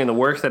 especially in the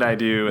work that I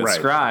do at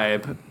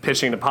Scribe,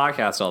 pitching to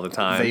podcasts all the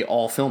time. They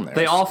all film theirs.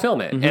 They all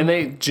film it. And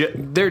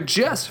they're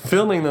just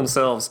filming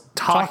themselves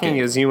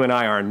talking as you and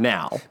I are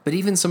now. But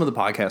even some of the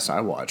podcasts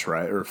I watch,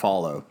 right, or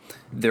follow,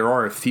 there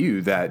are a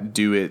few that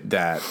do it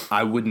that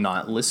I would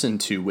not listen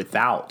to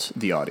without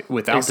the audio,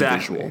 without the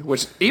visual.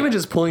 Which even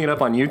just pulling it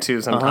up on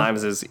YouTube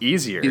sometimes is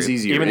easier.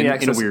 Even the in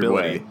accessibility. a weird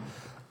way.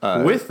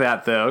 With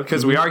that, though,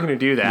 because we are going to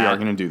do that. We are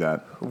going to do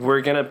that.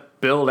 We're going to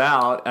build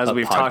out, as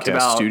we've talked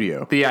about,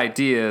 studio. The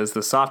ideas,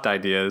 the soft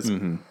ideas,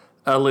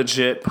 a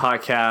legit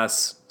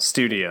podcast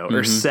studio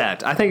or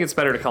set. I think it's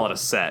better to call it a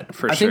set,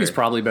 for sure. I think it's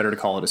probably better to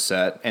call it a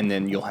set, and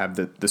then you'll have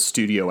the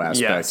studio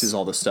aspect is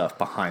all the stuff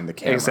behind the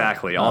camera.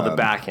 Exactly, all the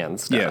back end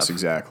stuff. Yes,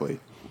 exactly.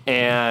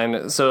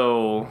 And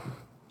so,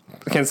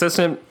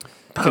 consistent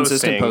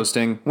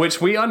posting,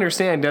 which we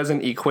understand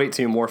doesn't equate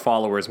to more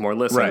followers, more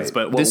listens, right.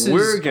 But what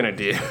we're going to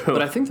do.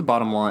 But I think the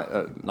bottom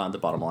line, not the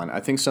bottom line,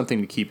 I think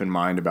something to keep in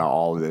mind about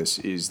all of this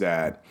is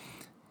that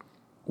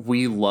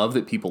we love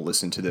that people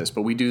listen to this,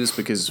 but we do this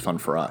because it's fun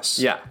for us.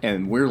 Yeah.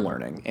 And we're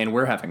learning, and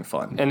we're having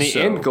fun. And the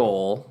end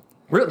goal,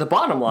 the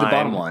bottom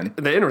line,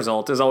 the end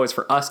result is always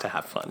for us to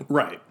have fun.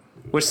 Right.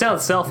 Which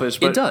sounds selfish,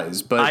 but it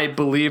does. But I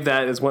believe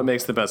that is what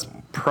makes the best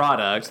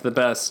product, the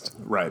best.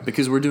 Right,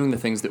 because we're doing the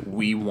things that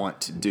we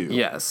want to do.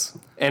 Yes,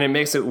 and it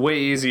makes it way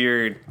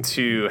easier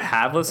to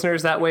have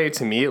listeners that way,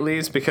 to me at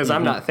least, because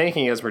I'm not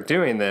thinking as we're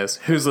doing this,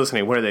 who's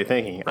listening, what are they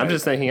thinking? Right. I'm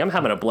just thinking I'm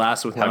having a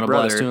blast with my brother. Having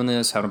a blast doing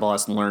this, having a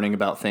blast learning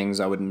about things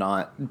I would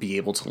not be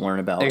able to learn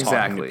about,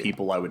 talking to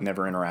people I would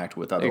never interact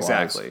with otherwise.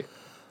 Exactly.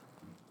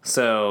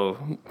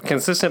 So,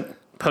 consistent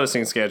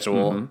posting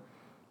schedule.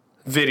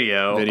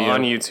 Video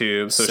on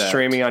YouTube, so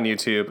streaming on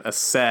YouTube, a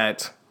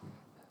set,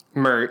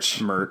 merch,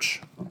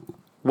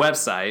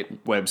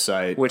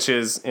 website, which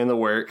is in the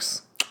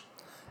works.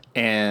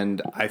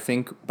 And I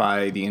think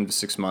by the end of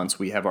 6 months,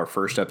 we have our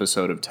first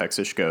episode of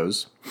Texish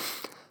Goes.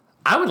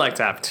 I would like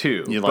to have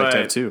 2. You'd like to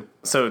have 2.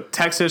 So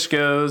Texish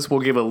Goes,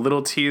 we'll give a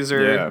little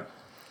teaser. Yeah.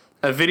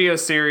 A video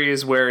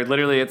series where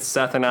literally it's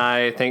Seth and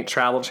I think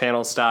Travel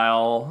Channel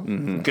style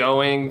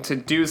going to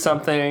do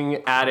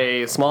something at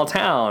a small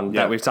town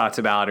that we've talked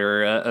about,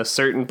 or a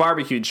certain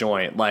barbecue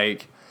joint,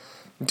 like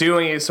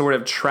doing a sort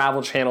of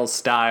Travel Channel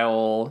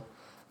style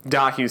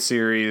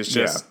docu-series,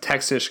 just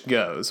Texish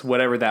Goes,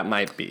 whatever that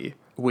might be.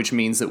 Which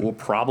means that we'll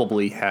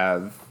probably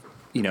have,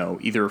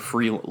 either a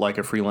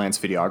freelance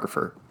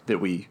videographer that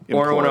we employ.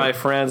 Or one of my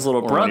friends'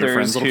 little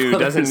brothers who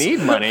doesn't need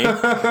money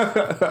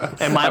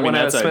and might want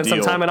to spend some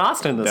time in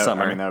Austin this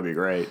summer. I mean, that would be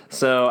great.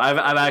 So I've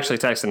actually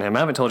texted him. I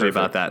haven't told you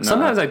about that. No.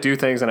 Sometimes I do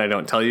things and I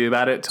don't tell you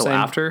about it till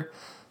after.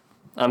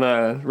 I'm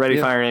a ready,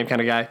 fire, aim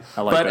kind of guy.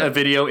 I like that. A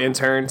video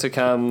intern to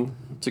come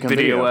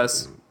video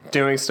us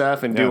doing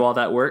stuff and do all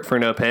that work for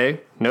no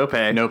pay. No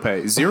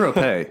pay. Zero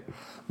pay.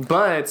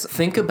 But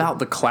think about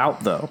the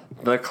clout, though.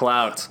 The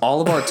clout.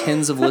 All of our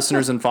tens of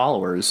listeners and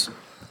followers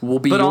will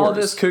be yours. All of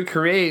this could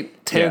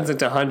create tens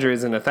into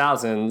hundreds into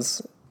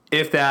thousands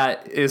if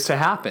that is to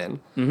happen.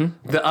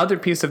 The other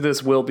piece of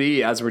this will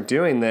be, as we're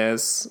doing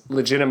this,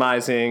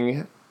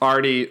 legitimizing,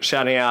 already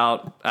shouting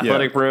out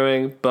Athletic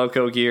Brewing,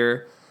 Boco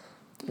Gear,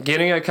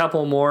 getting a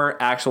couple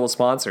more actual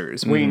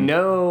sponsors. We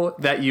know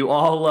that you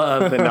all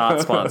love the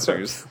not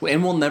sponsors.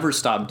 And we'll never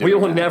stop doing We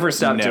will never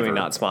stop doing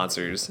not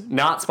sponsors.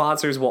 Not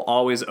sponsors will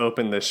always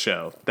open this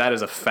show. That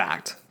is a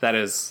fact. That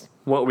is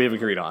what we've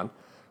agreed on.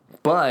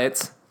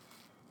 But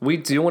we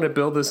do want to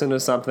build this into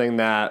something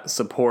that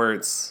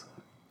supports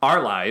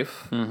our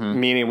life,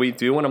 meaning we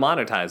do want to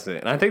monetize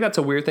it. And I think that's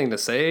a weird thing to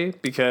say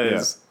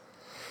because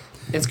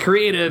it's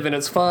creative and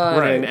it's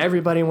fun and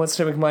everybody wants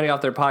to make money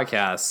off their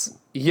podcasts.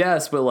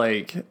 Yes, but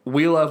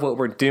we love what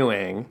we're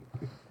doing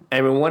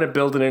and we want to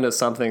build it into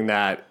something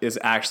that is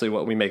actually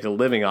what we make a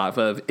living off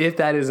of, if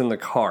that is in the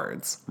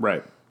cards.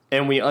 Right.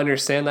 And we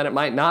understand that it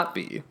might not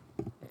be.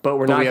 But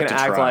we're not going to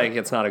act like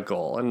it's not a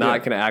goal and not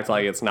going to act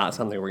like it's not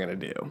something we're going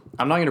to do.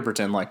 I'm not going to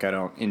pretend like I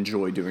don't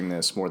enjoy doing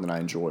this more than I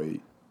enjoy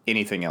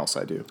anything else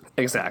I do.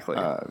 Exactly.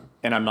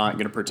 And I'm not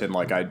going to pretend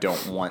like I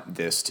don't want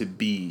this to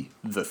be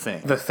the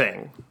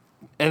thing.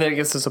 And then it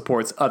gets to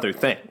support other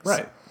things.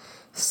 Right.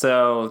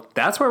 So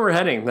that's where we're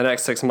heading the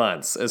next 6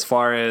 months. As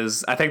far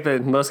as, I think the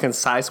most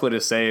concise way to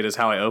say it is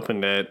how I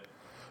opened it.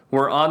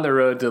 We're on the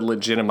road to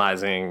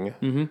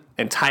legitimizing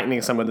and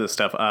tightening some of this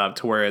stuff up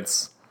to where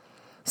it's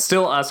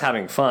still us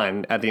having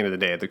fun at the end of the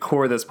day. The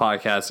core of this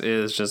podcast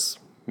is just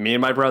me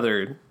and my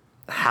brother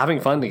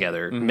having fun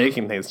together,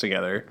 making things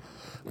together,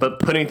 but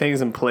putting things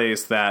in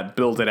place that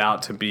build it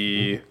out to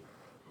be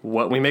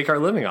what we make our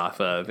living off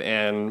of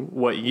and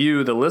what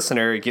you, the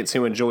listener, get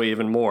to enjoy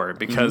even more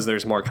because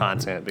there's more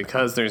content,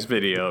 because there's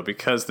video,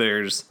 because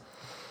there's...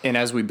 And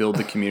as we build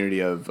the community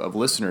of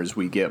listeners,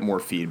 we get more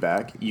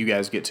feedback. You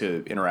guys get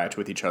to interact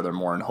with each other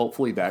more, and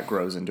hopefully that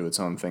grows into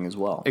its own thing as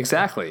well.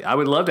 Exactly. I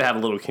would love to have a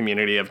little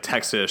community of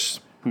Tex-ish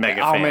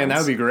mega fans. Oh, man, that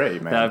would be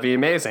great, man. That would be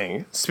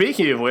amazing.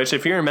 Speaking of which,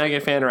 if you're a mega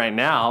fan right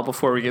now,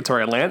 before we get to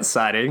our Lance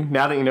sighting,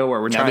 now that you know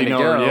where we're trying to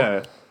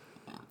go,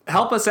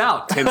 help us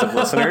out, tens of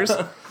listeners.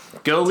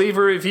 Go leave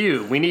a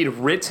review. We need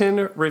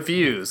written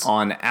reviews.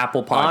 On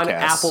Apple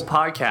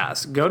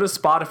Podcasts. Go to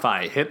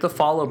Spotify. Hit the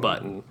follow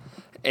button.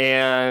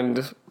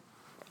 And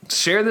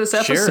share this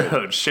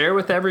episode. Share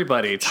with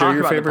everybody. Share your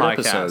about favorite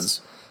the podcast.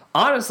 episodes.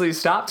 Honestly,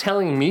 stop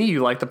telling me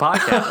you like the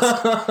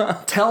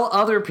podcast. Tell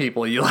other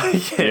people you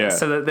like it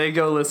so that they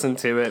go listen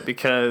to it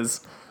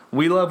because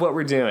we love what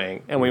we're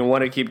doing and we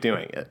want to keep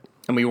doing it.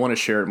 And we want to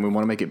share it and we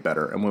want to make it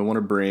better. And we want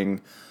to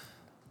bring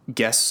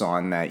guests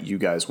on that you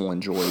guys will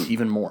enjoy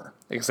even more.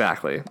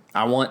 Exactly.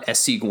 I want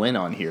SC Gwynn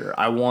on here.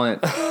 I want,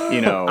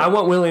 I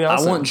want Willie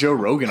Nelson. I want Joe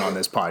Rogan on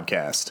this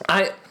podcast.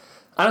 I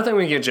don't think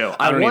we can get Joe.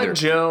 I want either.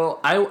 Joe.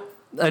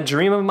 A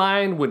dream of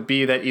mine would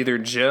be that either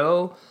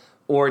Joe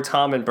or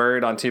Tom and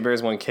Bird on Two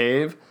Bears One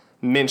Cave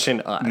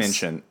mention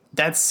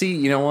us.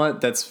 You know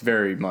what? That's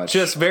very much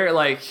just very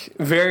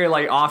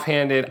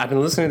offhanded. I've been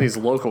listening to these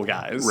local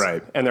guys,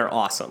 right? And they're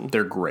awesome.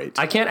 They're great.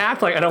 I can't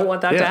act like I don't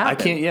want that to happen. I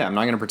can't. Yeah, I'm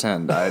not going to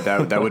pretend.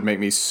 That would make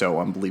me so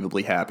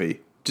unbelievably happy.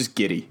 Just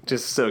giddy.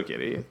 Just so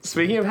giddy.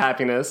 Speaking of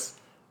happiness,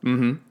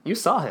 you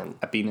saw him.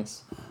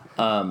 Happiness.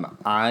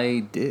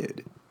 I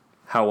did.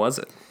 How was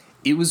it?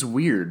 It was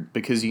weird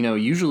because,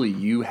 usually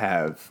you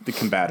have the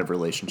combative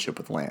relationship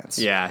with Lance.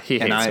 Yeah, he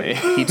hates me.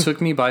 He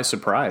took me by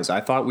surprise.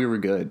 I thought we were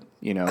good.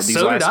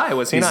 So did I.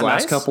 Was he not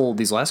nice?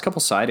 These last couple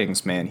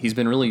sightings, man, he's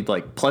been really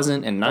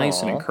pleasant and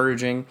nice and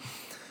encouraging.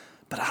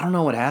 But I don't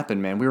know what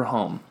happened, man. We were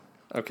home.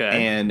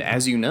 Okay. And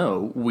as you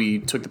know, we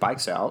took the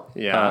bikes out.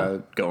 Yeah.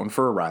 Going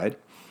for a ride.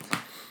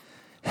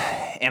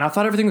 And I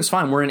thought everything was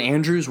fine. We're in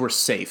Andrews. We're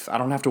safe. I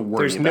don't have to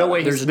worry.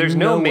 There's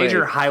no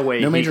major highway.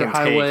 No major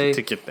highway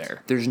to get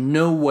there. There's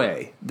no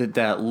way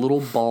that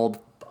little bald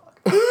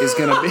is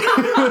gonna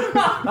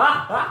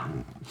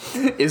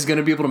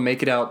be able to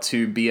make it out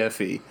to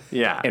BFE.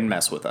 Yeah. And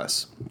mess with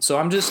us. So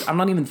I'm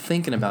not even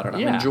thinking about it.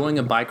 I'm enjoying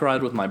a bike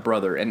ride with my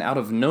brother, and out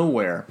of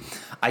nowhere,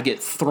 I get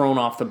thrown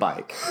off the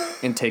bike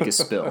and take a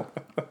spill.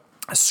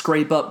 I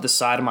scrape up the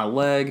side of my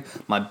leg.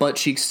 My butt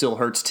cheek still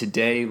hurts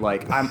today.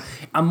 I'm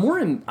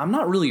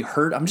not really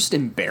hurt. I'm just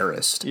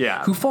embarrassed.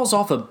 Yeah. Who falls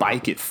off a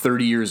bike at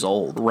 30 years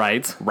old?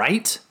 Right.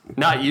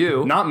 Not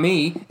you. Not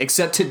me.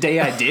 Except today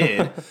I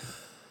did.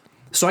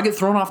 So I get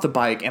thrown off the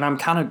bike and I'm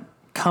kind of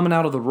coming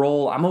out of the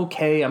roll. I'm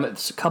okay. A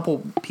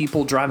couple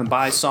people driving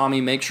by saw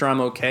me, make sure I'm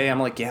okay. I'm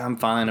like, yeah, I'm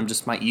fine.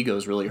 My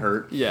ego's really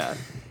hurt. Yeah.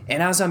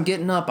 And as I'm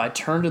getting up, I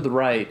turn to the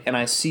right and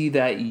I see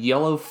that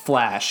yellow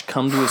flash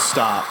come to a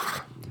stop.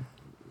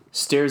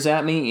 Stares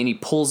at me and he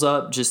pulls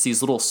up just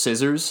these little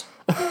scissors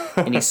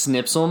and he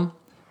snips them,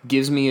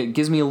 gives me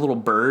a little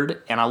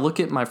bird, and I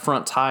look at my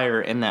front tire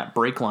and that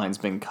brake line's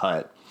been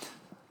cut.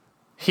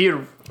 He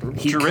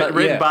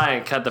ridden by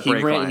and cut the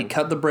brake line. He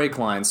cut the brake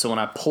line, so when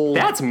I pulled...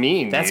 That's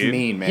mean, That's dude.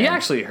 mean, man. He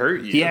actually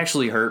hurt you. He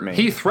actually hurt me.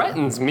 He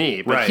threatens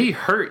me, but he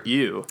hurt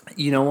you.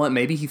 You know what?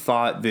 Maybe he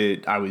thought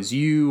that I was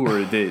you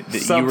or that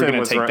you were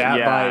going to take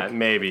that bike.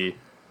 Maybe.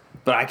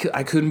 But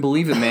I couldn't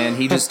believe it, man.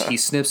 He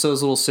snips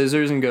those little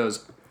scissors and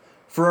goes...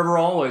 Forever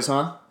always,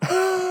 huh?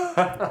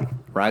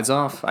 Rides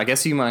off. I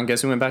guess he went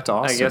back to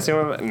Austin. I guess he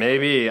went.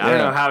 Maybe. I don't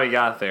know how he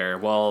got there.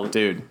 Well,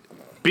 dude,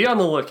 be on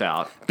the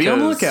lookout. Be on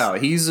the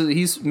lookout.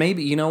 He's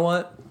maybe. You know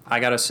what?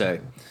 I gotta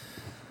say,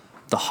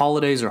 the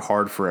holidays are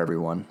hard for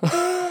everyone,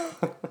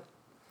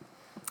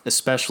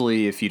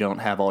 especially if you don't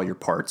have all your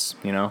parts.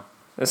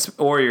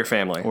 Or your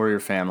family.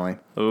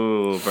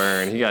 Ooh,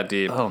 burn. He got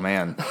deep. Oh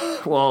man.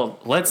 Well,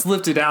 let's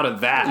lift it out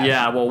of that.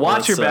 Yeah. Well,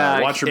 watch your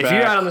back. Watch your back. If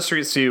you're out on the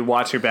streets too,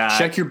 watch your back.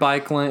 Check your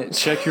bike line.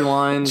 Check your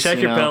lines. Check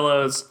your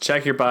pillows.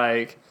 Check your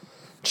bike.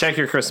 Check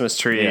your Christmas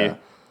tree. Yeah.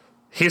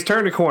 He's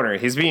turned a corner.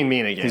 He's being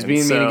mean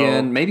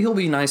again. Maybe he'll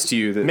be nice to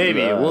you. Maybe.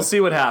 We'll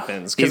see what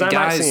happens. Because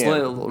guys,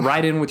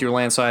 write in with your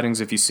land sightings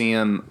if you see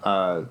him.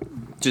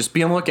 Just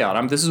be on the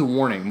lookout. This is a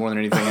warning more than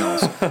anything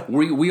else.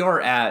 We are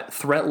at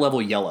threat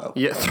level yellow.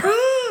 Yeah.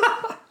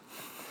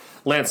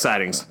 Lance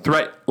sightings,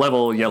 threat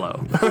level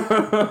yellow.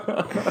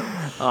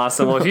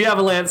 Awesome. Well, if you have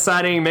a Lance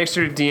sighting, make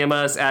sure to DM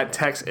us at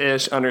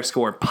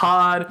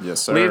texish_pod. Yes,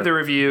 sir. Leave the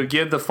review,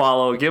 give the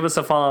follow, give us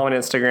a follow on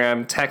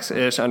Instagram,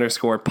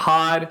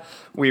 texish_pod.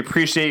 We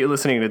appreciate you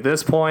listening to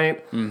this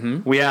point.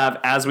 We have,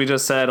 as we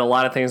just said, a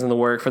lot of things in the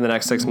work for the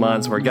next 6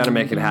 months. We're going to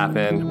make it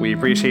happen. We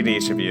appreciate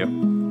each of you.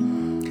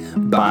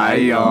 Bye,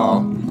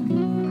 y'all.